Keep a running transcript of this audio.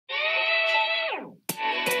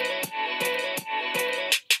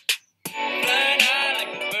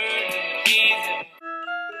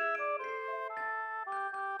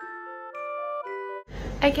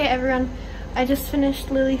Okay everyone, I just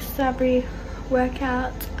finished Lily's Sabri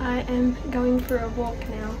workout. I am going for a walk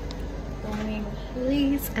now. I'm wearing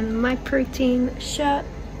Lily's and my protein shirt.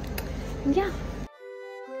 Yeah.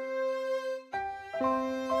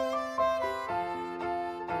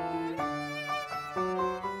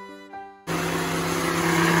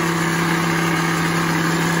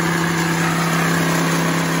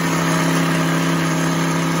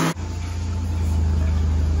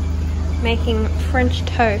 Making French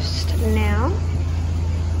toast now.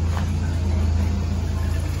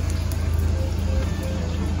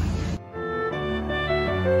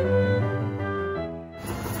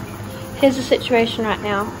 Here's the situation right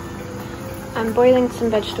now. I'm boiling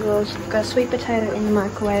some vegetables, I've got a sweet potato in the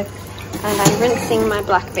microwave, and I'm rinsing my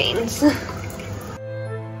black beans.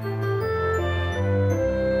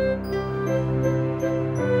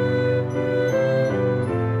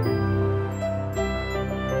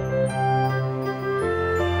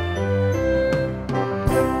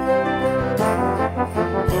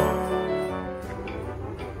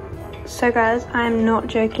 So guys, I'm not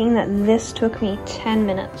joking that this took me 10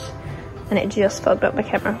 minutes and it just fogged up my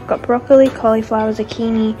camera. I've got broccoli, cauliflower,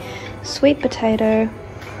 zucchini, sweet potato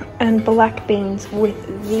and black beans with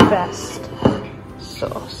the best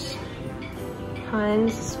sauce.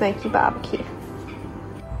 Heinz Smoky Barbecue.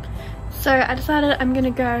 So I decided I'm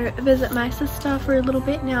gonna go visit my sister for a little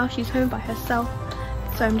bit now. She's home by herself.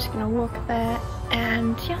 So I'm just gonna walk there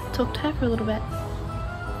and yeah, talk to her for a little bit.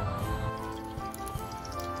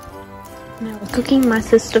 Now we're cooking my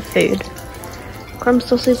sister food. Crumb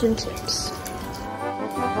sausage and chips.